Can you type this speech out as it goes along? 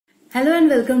Hello and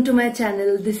welcome to my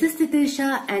channel. This is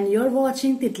Titisha and you're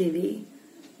watching Titlivi.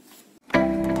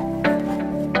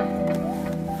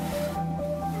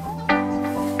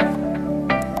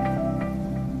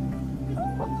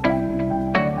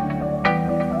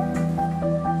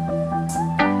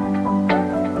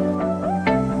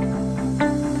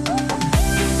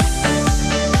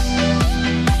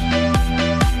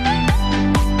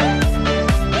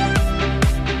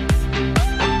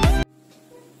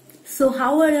 So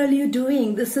how are all you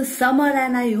doing? This is summer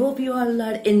and I hope you all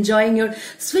are enjoying your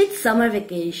sweet summer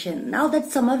vacation. Now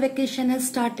that summer vacation has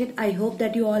started, I hope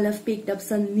that you all have picked up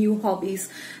some new hobbies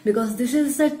because this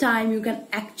is the time you can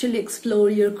actually explore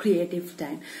your creative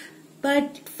time.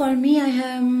 But for me,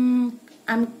 I'm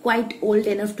quite old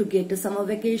enough to get a summer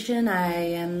vacation. I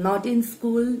am not in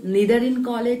school, neither in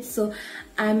college, so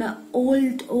I'm an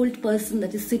old person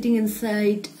that is sitting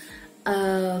inside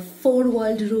a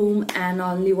four-walled room and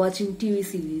only watching TV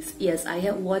series. Yes, I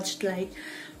have watched like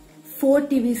 4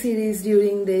 TV series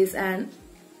during this and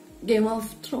Game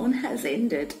of Thrones has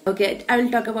ended. Okay, I will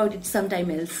talk about it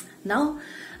sometime else. Now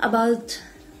about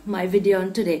my video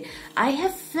on today. I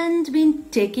haven't been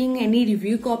taking any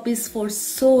review copies for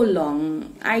so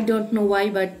long. I don't know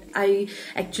why, but I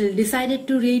actually decided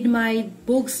to read my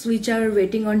books which are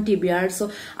waiting on TBR.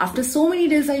 So after so many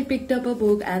days I picked up a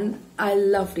book and I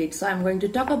loved it. So I'm going to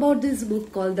talk about this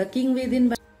book called The King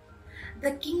Within.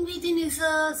 The King Within is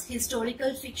a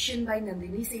historical fiction by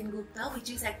Nandini Sengupta,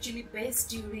 which is actually based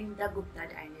during the Gupta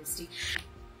dynasty.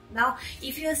 Now,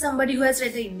 if you are somebody who has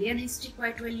read the Indian history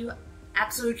quite well, you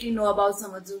absolutely know about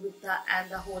Samudragupta and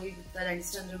the whole Gupta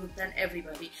dynasty, Chandragupta and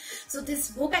everybody. So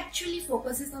this book actually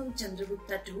focuses on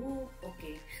Chandragupta too.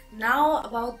 Okay, now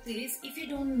about this, if you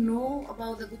don't know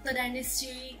about the Gupta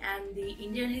dynasty and the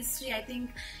Indian history, I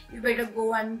think you better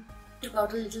go and took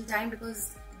out a little time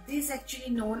because this is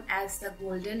actually known as the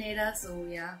golden era. So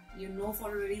yeah, you know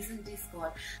for a reason it is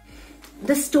called.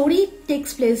 The story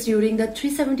takes place during the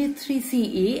 373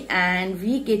 CE and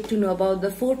we get to know about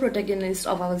the 4 protagonists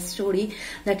of our story.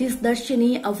 That is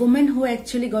Darshini, a woman who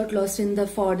actually got lost in the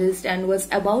forest and was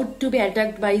about to be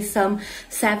attacked by some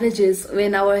savages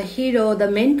when our hero,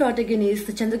 the main protagonist,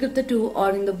 Chandragupta II,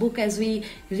 or in the book as we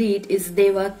read is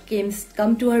Deva,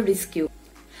 come to her rescue.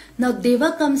 Now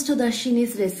Deva comes to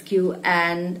Darshini's rescue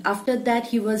and after that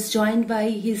he was joined by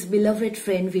his beloved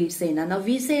friend Veersena. Now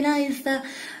Veersena is the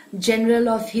general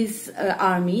of his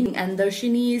army and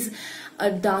Darshini is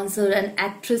a dancer, an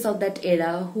actress of that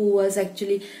era who was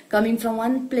actually coming from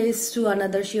one place to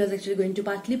another. She was actually going to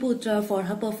Patliputra for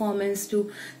her performance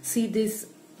to see this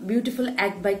beautiful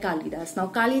act by Kalidas. Now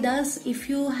Kalidas, if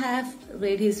you have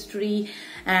read history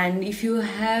and if you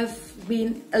have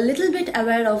been a little bit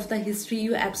aware of the history,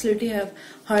 you absolutely have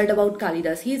heard about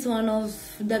Kalidas. He is one of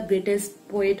the greatest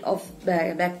poet of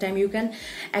back time. You can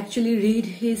actually read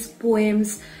his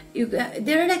poems.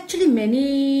 There are actually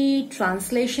many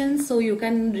translations, so you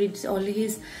can read only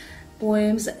his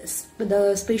poems.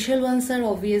 The special ones are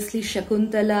obviously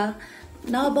Shakuntala.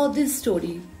 Now about this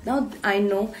story. Now I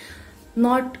know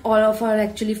not all of are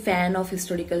actually fan of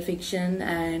historical fiction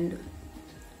and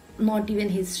not even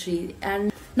history,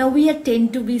 and now we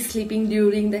tend to be sleeping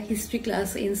during the history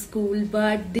class in school,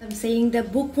 but I'm saying the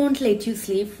book won't let you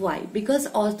sleep. Why? Because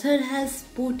author has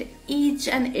put each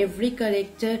and every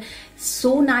character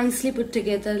so nicely put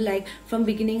together, like from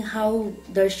beginning how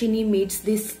Darshini meets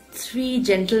these 3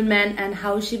 gentlemen and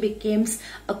how she becomes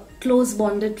a close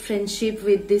bonded friendship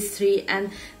with these 3, and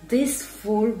this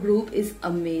 4 group is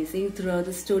amazing. Throughout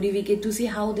the story we get to see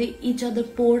how they each other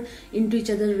pour into each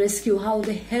other rescue, how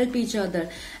they help each other,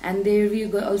 and there we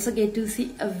also get to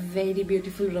see a very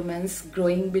beautiful romance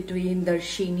growing between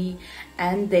Darshini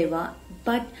and Deva.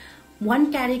 But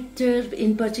one character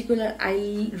in particular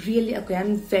I'm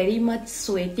very much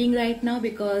sweating right now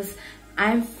because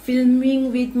I'm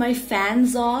filming with my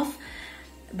fans off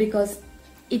because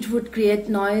it would create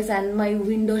noise and my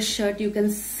window shut. You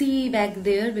can see back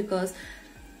there because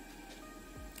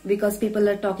people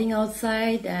are talking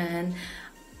outside and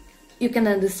you can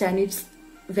understand it's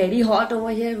very hot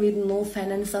over here with no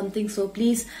fan and something. So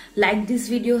please like this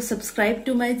video, subscribe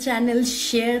to my channel,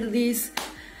 share this.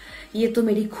 ये तो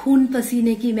मेरी खून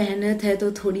पसीने की मेहनत है,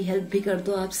 तो थोड़ी हेल्प भी कर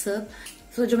दो आप सब.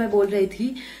 So जो मैं बोल रही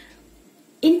थी,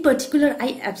 in particular,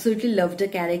 I absolutely loved a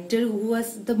character who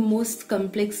was the most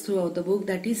complex throughout the book,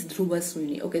 that is Dhruva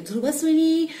Swini. Okay, Dhruva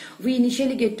Swini, we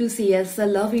initially get to see as a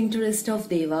love interest of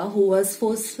Deva, who was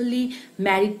forcefully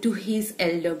married to his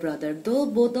elder brother. Though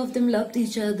both of them loved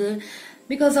each other,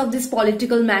 because of these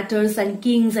political matters and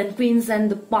kings and queens and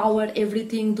the power,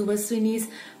 everything, Dhruva Swini's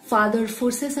father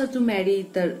forces her to marry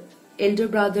the elder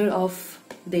brother of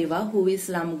Deva, who is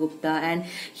Ramagupta, and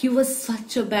he was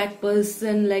such a bad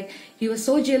person. Like, he was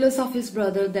so jealous of his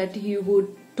brother that he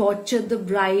would torture the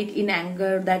bride in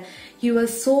anger, that he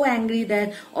was so angry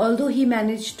that although he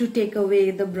managed to take away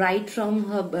the bride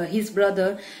from his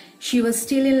brother, she was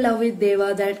still in love with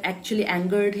Deva. That actually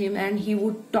angered him, and he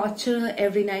would torture her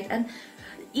every night. And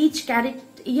each character,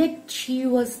 yet she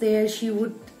was there, she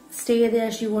would stay there,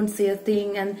 she won't say a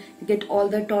thing and get all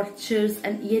the tortures,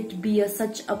 and yet be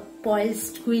such a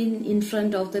poised queen in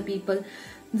front of the people.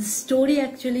 The story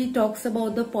actually talks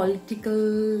about the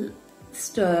political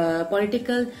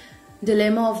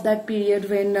dilemma of that period,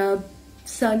 when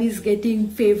son is getting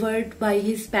favored by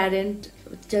his parent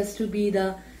just to be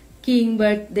the king,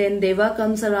 but then Deva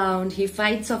comes around, he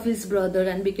fights off his brother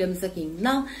and becomes a king.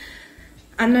 Now,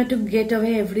 I'm not to get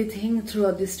away everything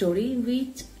throughout the story,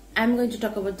 which I'm going to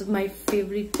talk about my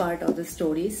favorite part of the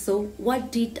story. So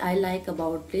what did I like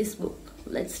about this book?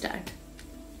 Let's start.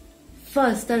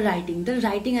 First, the writing. The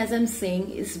writing, as I'm saying,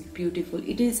 is beautiful.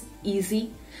 It is easy.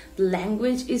 The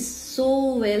language is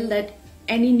so well that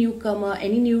any newcomer,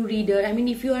 any new reader, I mean,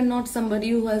 if you are not somebody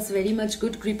who has very much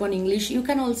good grip on English, you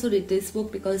can also read this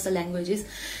book because the language is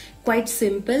quite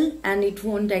simple and it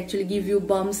won't actually give you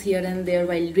bumps here and there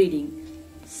while reading.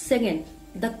 Second,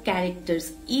 the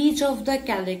characters. Each of the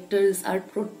characters are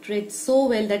portrayed so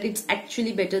well that it's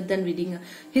actually better than reading a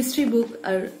history book.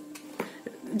 Or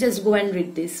just go and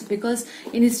read this, because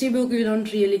in history book you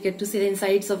don't really get to see the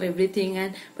insides of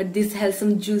everything, but this has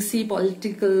some juicy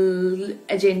political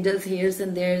agendas here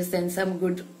and there's, and some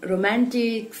good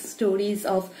romantic stories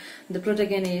of the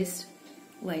protagonist.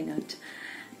 Why not?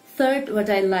 Third, what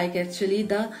I like actually,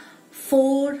 the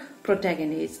four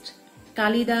protagonists: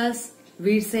 Kalidas,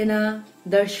 Virsena,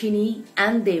 Darshini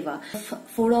and Deva.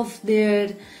 Four of their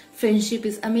friendship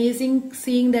is amazing,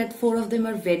 seeing that four of them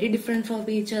are very different from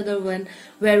each other,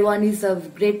 where one is a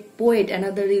great poet,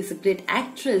 another is a great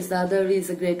actress, the other is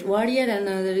a great warrior,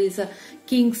 another is a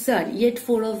king's son. Yet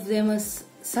four of them are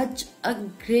such a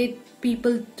great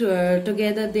people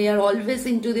together. They are always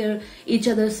into each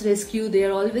other's rescue, they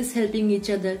are always helping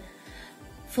each other.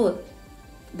 Fourth,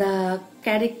 the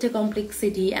character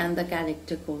complexity and the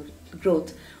character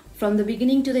growth. From the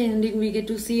beginning to the ending, we get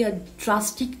to see a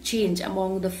drastic change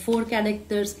among the four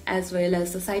characters as well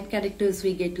as the side characters.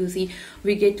 We get to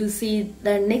see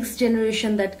the next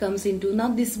generation that comes into. Now,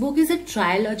 this book is a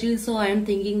trilogy, so I am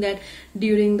thinking that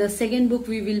during the second book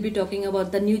we will be talking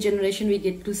about the new generation. We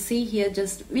get to see here,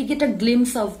 we get a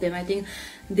glimpse of them. I think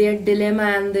their dilemma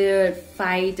and their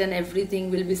fight and everything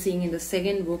we'll be seeing in the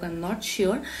second book. I'm not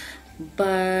sure,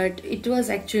 but it was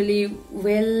actually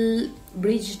well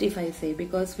bridged, if I say,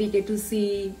 because we get to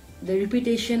see the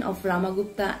reputation of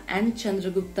Ramagupta and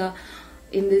Chandragupta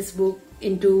in this book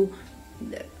into...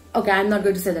 Okay, I'm not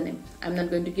going to say the name. I'm not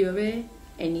going to give away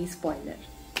any spoiler.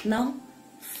 Now,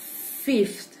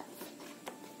 fifth,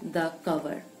 the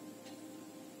cover.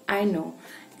 I know,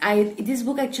 this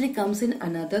book actually comes in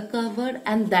another cover,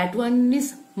 and that one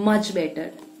is much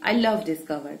better. I love this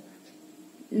cover,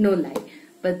 no lie.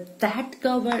 But that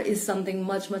cover is something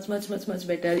much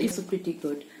better. It's pretty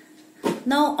good.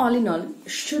 Now, all in all,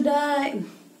 should I...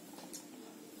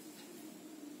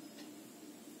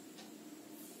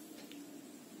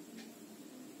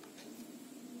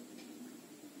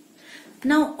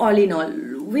 Now, all in all,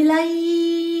 will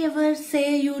I ever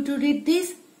say you to read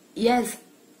this? Yes.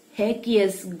 Heck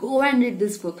yes. Go and read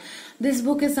this book. This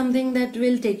book is something that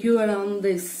will take you around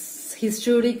this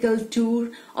historical tour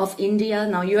of India.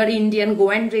 Now you are Indian, go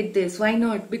and read this. Why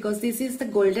not? Because this is the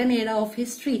golden era of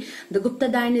history, the Gupta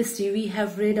dynasty. We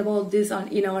have read about this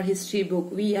in our history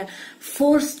book. We are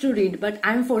forced to read, but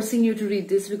I'm forcing you to read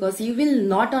this because you will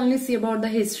not only see about the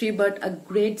history but a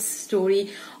great story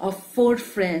of four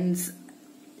friends.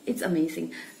 It's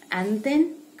amazing. And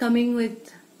then coming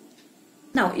with...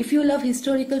 Now, if you love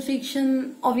historical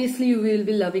fiction, obviously you will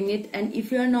be loving it, and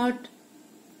if you are not,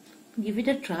 give it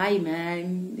a try,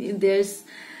 man. There's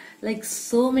like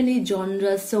so many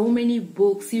genres, so many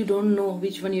books, you don't know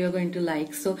which one you are going to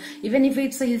like. So even if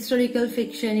it's a historical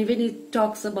fiction, even if it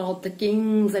talks about the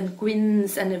kings and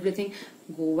queens and everything,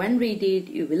 go and read it,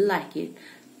 you will like it.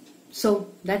 So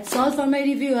that's all for my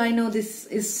review. I know this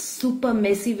is super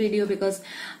messy video because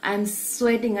I'm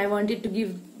sweating. I wanted to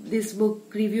give this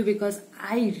book review because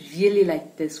I really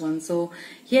like this one. So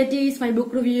here it is, my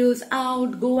book review is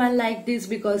out. Go and like this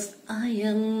because I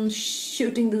am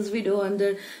shooting this video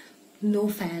under no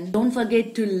fan. Don't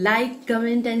forget to like,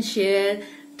 comment and share.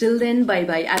 Till then, bye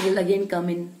bye. I will again come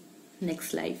in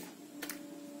next live.